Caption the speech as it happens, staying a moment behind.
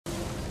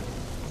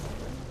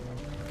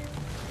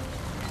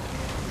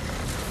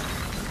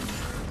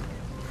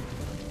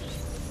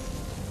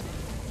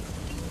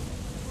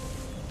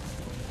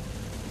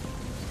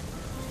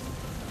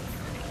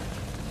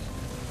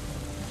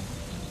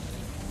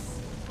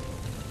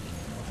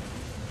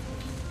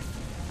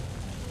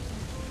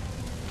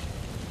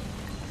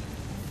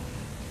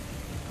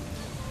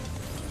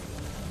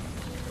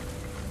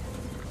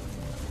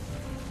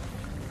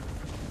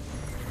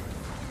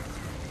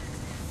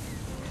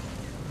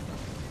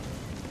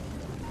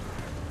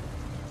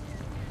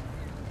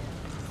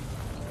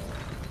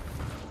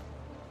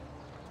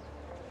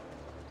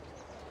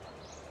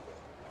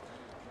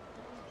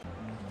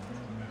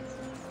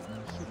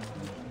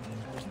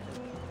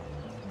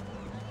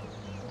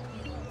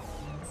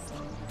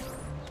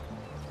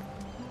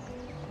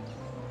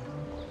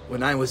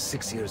When I was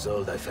 6 years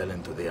old, I fell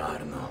into the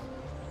Arno.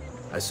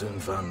 I soon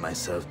found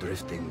myself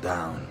drifting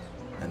down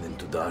and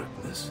into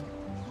darkness.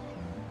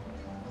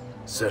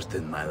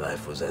 Certain my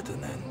life was at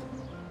an end.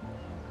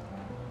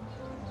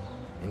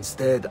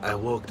 Instead, I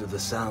woke to the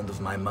sound of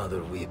my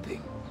mother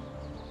weeping.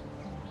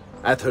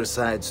 At her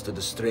side stood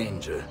a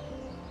stranger,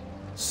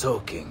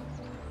 soaking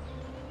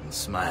and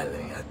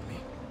smiling at me.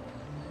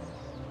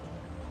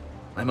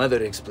 My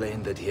mother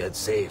explained that he had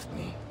saved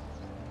me,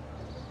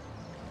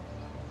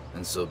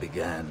 and so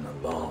began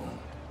a long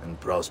and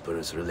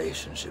prosperous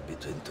relationship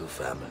between two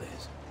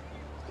families.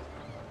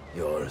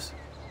 Yours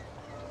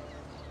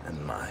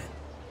and mine.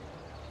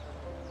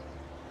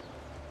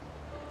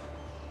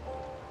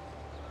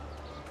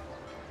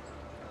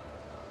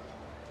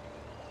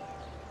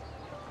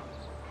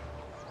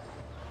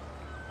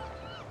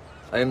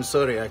 I am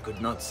sorry I could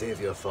not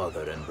save your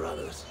father and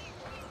brothers.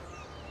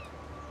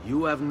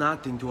 You have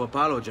nothing to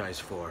apologize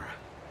for.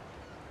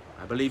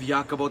 I believe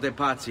Jacopo de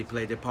Pazzi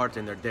played a part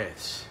in their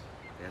deaths.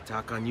 The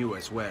attack on you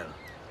as well.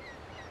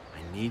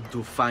 I need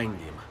to find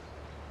him.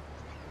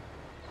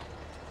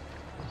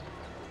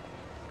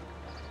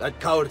 That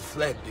coward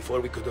fled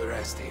before we could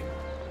arrest him.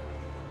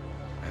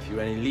 Have you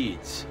any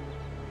leads?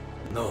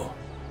 No,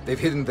 they've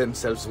hidden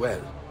themselves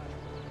well.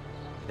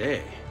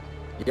 They?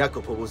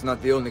 Jacopo was not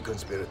the only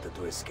conspirator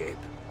to escape.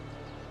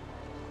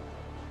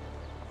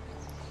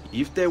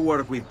 If they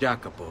work with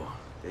Jacopo,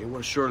 they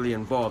were surely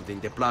involved in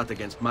the plot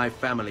against my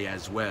family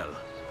as well.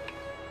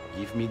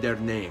 Give me their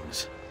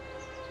names.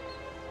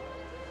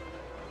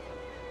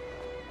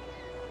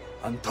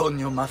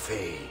 Antonio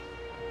Maffei,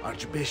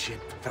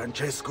 Archbishop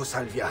Francesco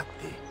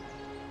Salviati,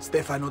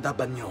 Stefano da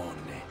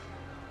Bagnone,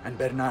 and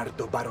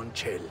Bernardo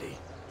Baroncelli.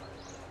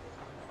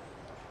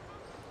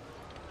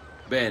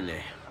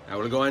 Bene. I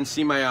will go and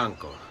see my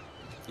uncle.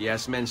 He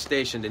has men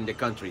stationed in the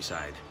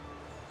countryside.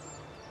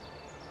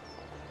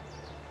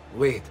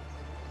 Wait.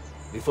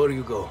 Before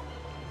you go.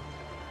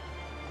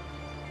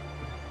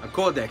 A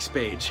codex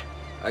page.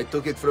 I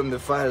took it from the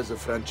files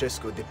of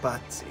Francesco de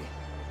Pazzi,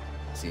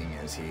 seeing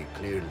as he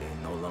clearly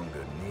no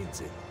longer needs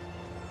it.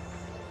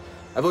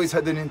 I've always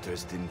had an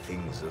interest in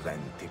things of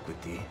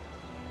antiquity,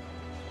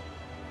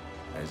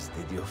 as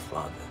did your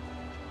father.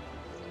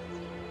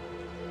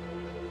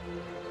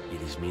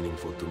 It is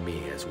meaningful to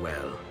me as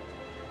well.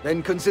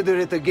 Then consider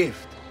it a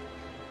gift.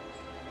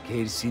 Che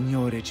il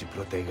Signore ci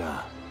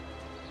protegga.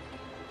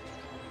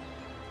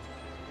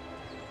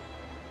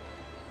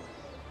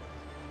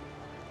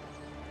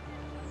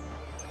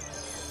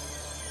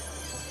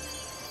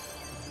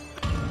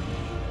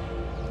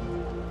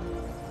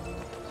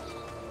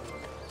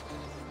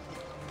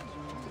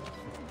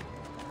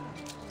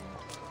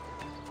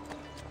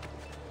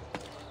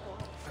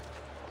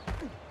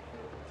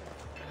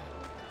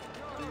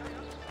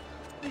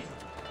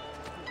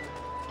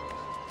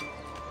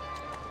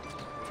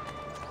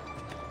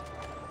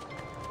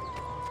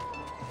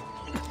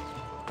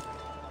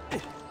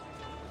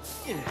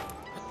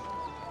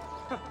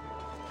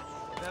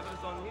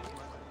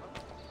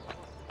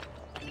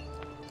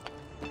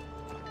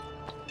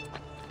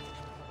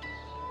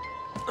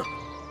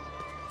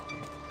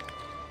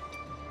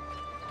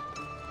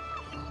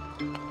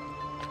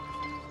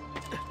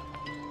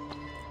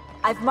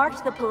 I've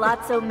marked the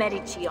Palazzo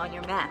Medici on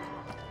your map.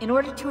 In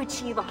order to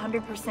achieve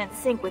 100%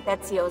 sync with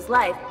Ezio's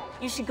life,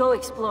 you should go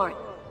explore it.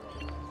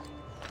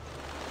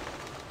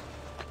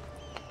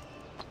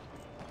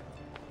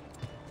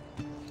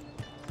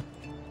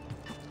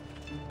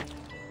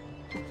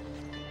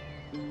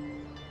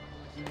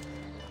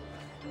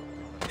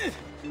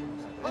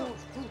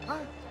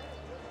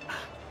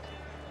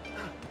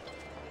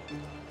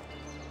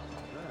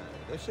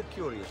 That's a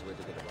curious way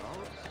to get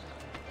about.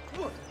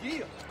 Good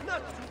deal.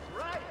 Not too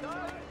bright,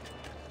 huh?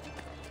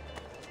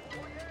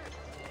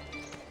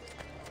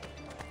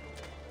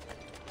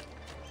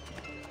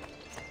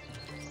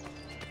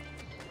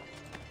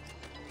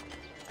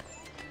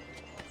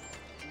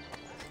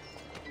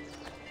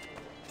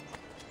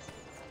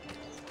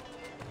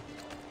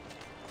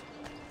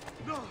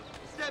 No,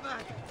 stay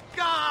back.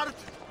 Guard!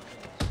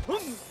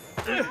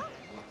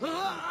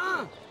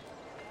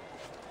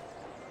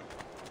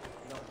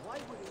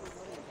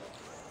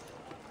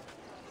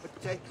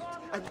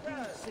 And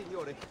please,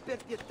 signore, per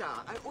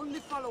pietà, I only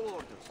follow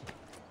orders.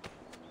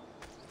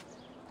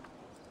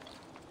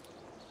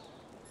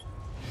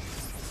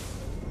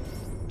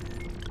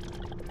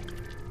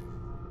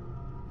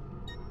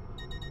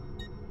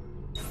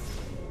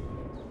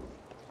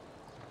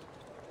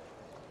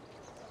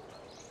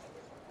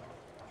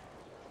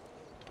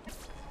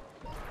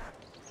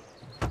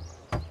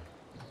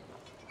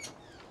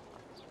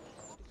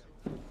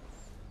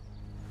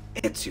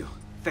 Ezio,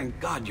 thank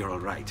God you're all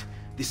right.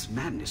 This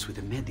madness with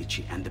the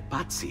Medici and the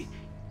Pazzi.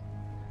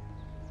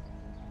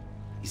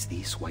 Is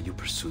this why you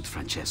pursued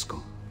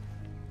Francesco?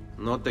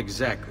 Not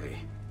exactly.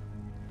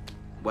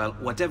 Well,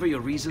 whatever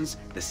your reasons,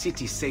 the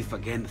city's safe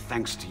again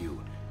thanks to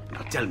you.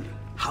 Now tell me,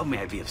 how may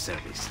I be of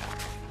service?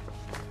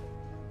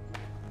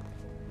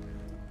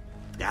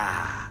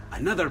 Ah,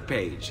 another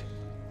page.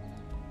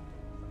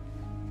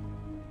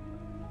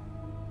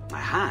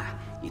 Aha!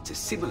 It's a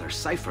similar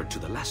cipher to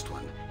the last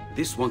one.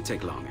 This won't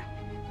take long.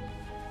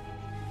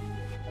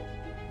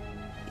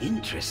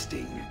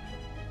 Interesting.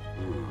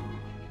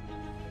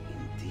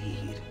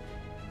 Indeed.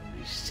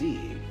 I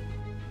see.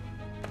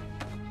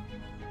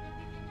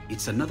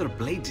 It's another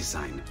blade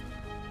design.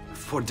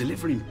 For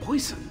delivering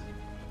poison.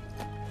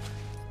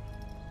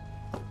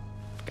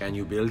 Can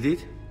you build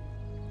it?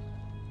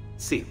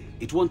 See,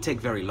 it won't take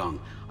very long.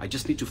 I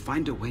just need to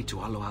find a way to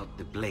hollow out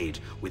the blade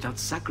without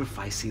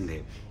sacrificing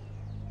the...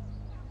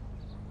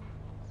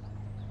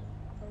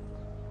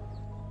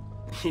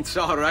 It's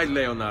all right,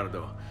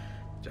 Leonardo.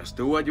 Just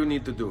do what you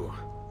need to do.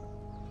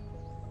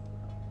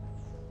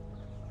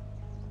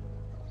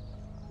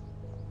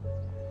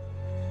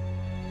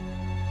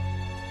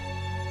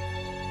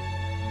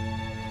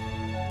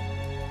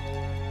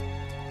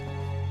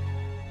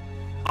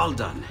 All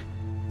done.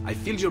 I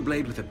filled your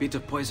blade with a bit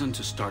of poison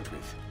to start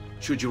with.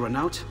 Should you run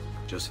out,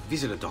 just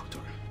visit a doctor.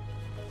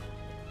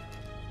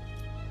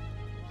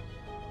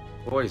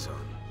 Poison?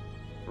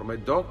 From a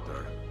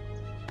doctor?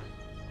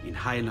 In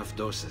high enough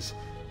doses,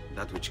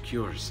 that which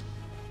cures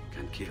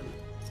can kill.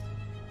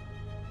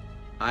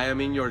 I am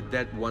in your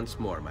debt once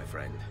more, my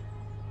friend.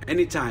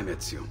 Anytime,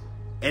 Ezio.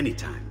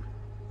 Anytime.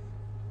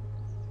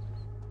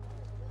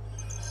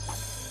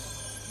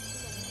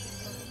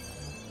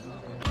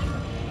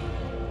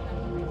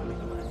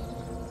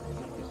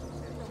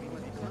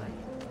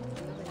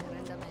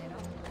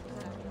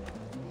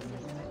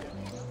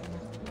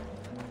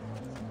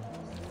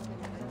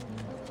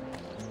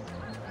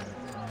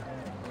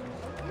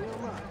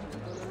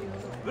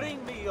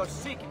 Bring me your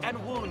sick and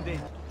wounded.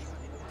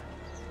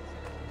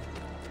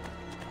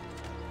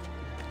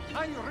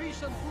 I'm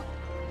reason good.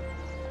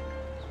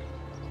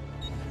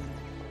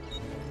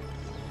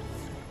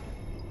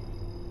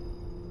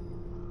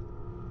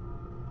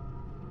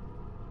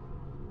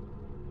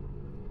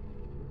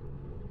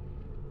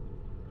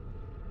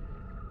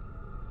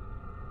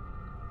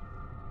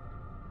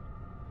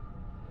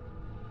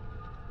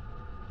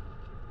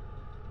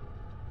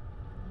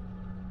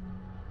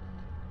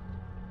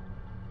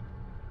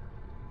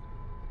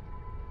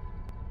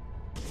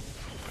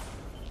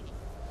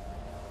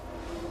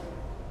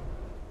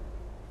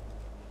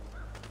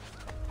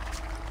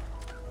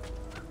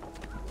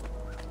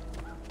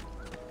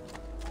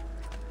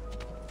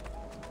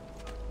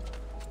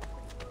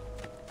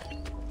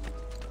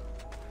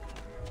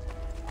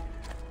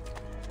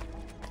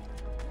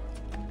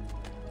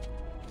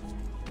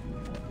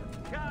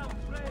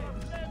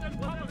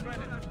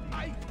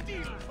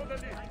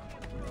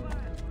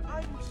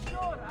 I'm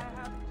sure I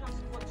have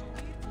just what you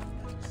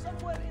need.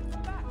 Somewhere in the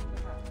back,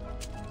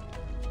 perhaps.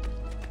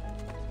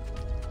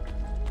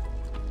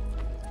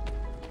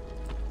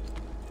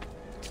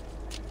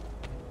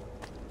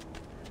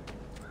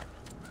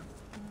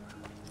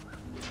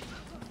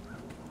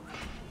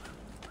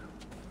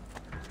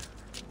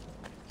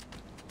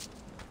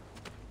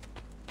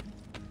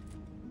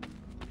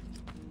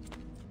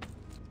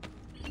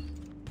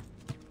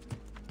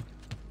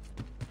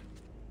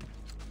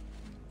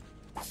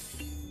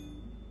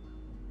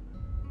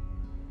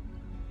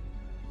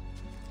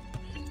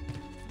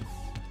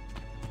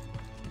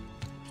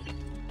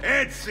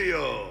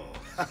 Ezio!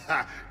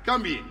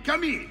 Come in,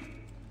 come in!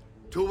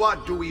 To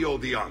what do we owe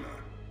the honor?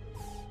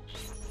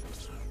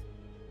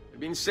 I've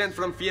been sent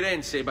from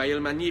Firenze by Il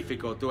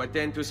Magnifico to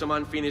attend to some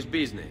unfinished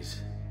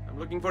business. I'm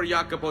looking for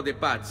Jacopo de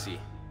Pazzi.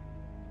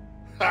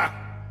 Ha!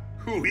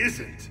 Who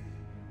isn't?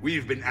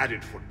 We've been at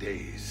it for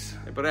days.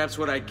 And perhaps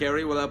what I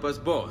carry will help us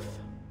both.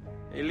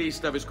 A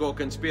list of his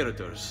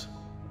co-conspirators.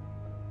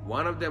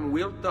 One of them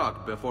will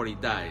talk before he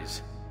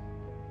dies.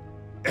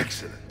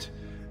 Excellent.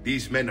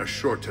 These men are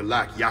sure to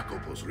lack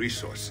Jacopo's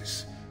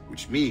resources,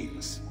 which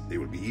means they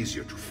will be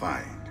easier to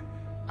find.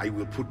 I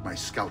will put my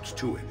scouts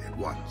to it at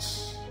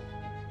once.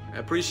 I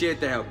appreciate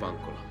the help,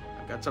 Uncle.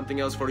 I've got something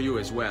else for you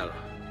as well.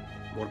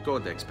 More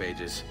codex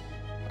pages.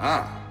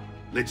 Ah,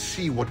 let's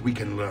see what we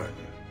can learn.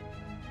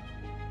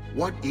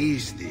 What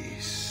is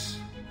this?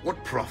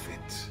 What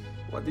profit?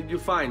 What did you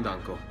find,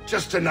 Uncle?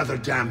 Just another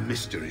damn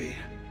mystery.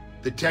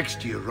 The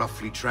text here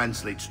roughly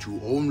translates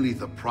to only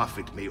the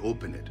prophet may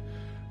open it.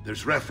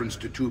 There's reference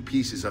to 2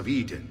 pieces of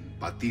Eden,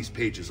 but these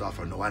pages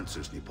offer no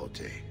answers,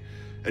 Nipote.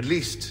 At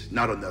least,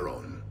 not on their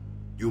own.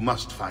 You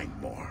must find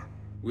more.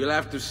 We'll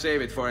have to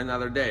save it for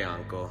another day,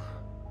 Uncle.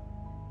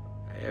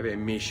 I have a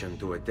mission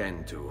to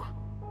attend to.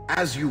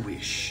 As you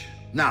wish.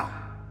 Now,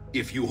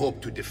 if you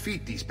hope to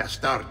defeat these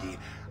bastardi,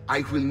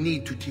 I will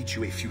need to teach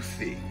you a few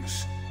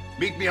things.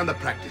 Meet me on the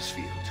practice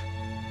field.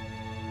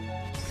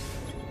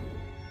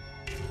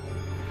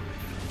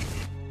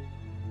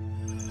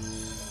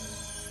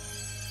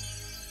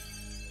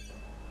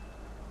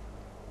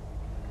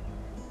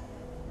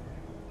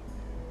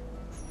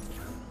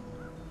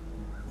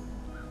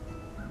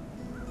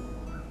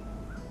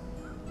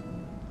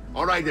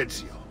 All right,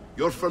 Ezio.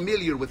 You're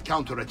familiar with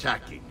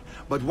counterattacking,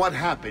 but what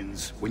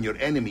happens when your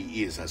enemy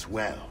is as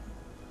well?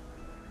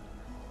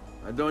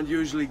 I don't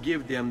usually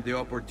give them the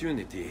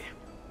opportunity.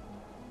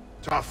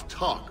 Tough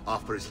talk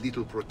offers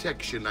little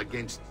protection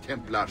against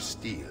Templar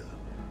steel.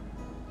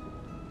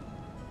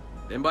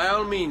 Then by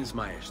all means,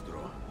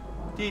 Maestro.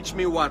 Teach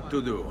me what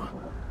to do.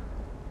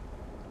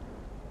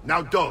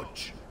 Now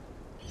dodge.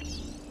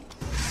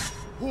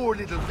 Poor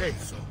little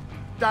Beso,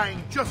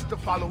 dying just to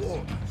follow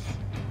orders.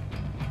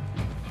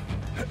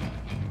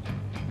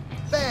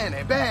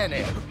 Bene,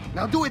 bene.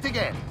 Now do it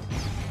again.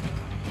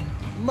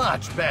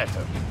 Much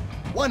better.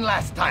 One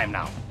last time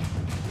now.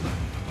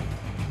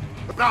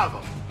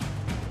 Bravo!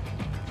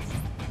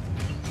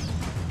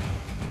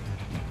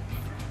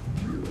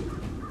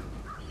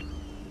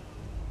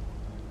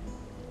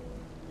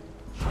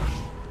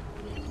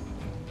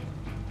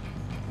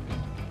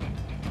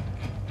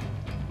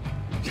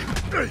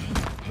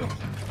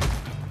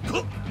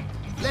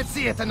 Let's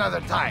see it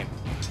another time.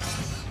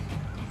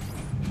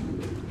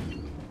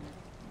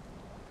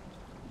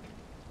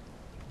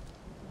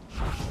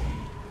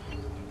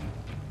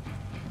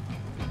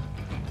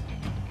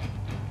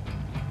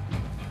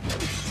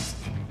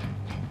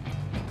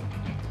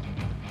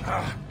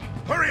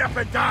 Hurry up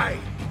and die!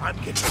 I'm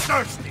getting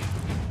thirsty!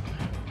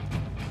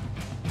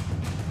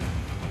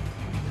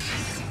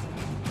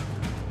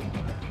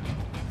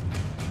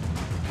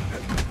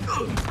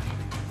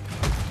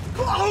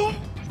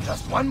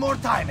 Just one more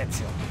time,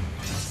 Ezio.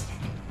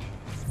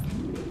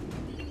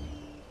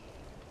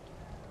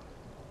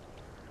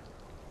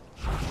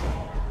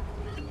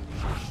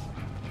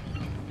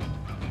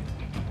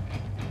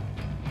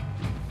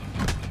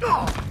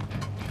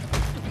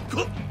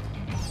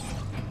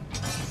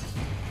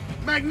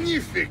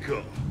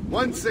 Magnifico!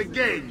 Once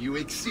again, you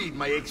exceed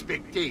my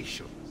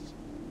expectations.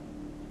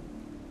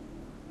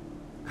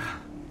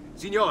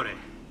 Signore,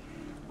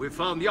 we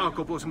found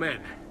Jacopo's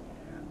men,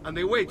 and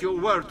they wait your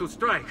word to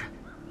strike.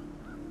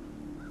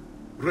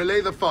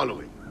 Relay the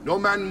following. No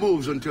man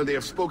moves until they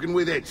have spoken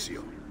with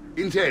Ezio.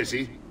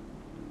 Intesi?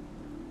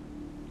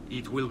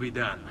 It will be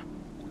done.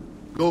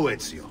 Go,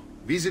 Ezio.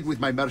 Visit with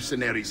my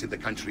mercenaries in the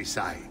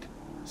countryside.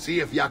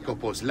 See if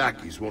Jacopo's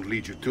lackeys won't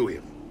lead you to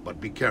him.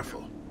 But be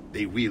careful.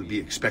 They will be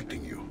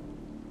expecting you.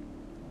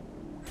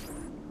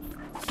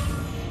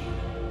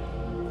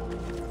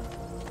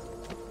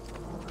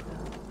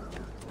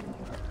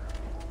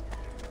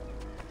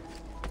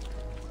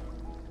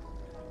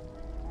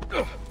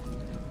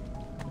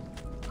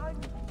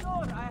 I'm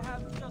sure I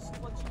have just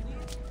what you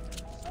need.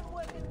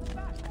 Somewhere in the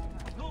back.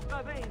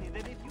 Luca Veni,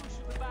 that if you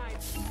should buy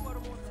 2 or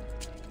more...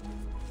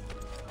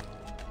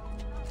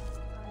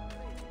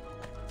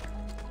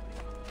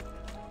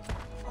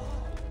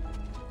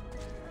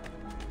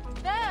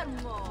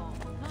 Fermo!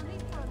 Non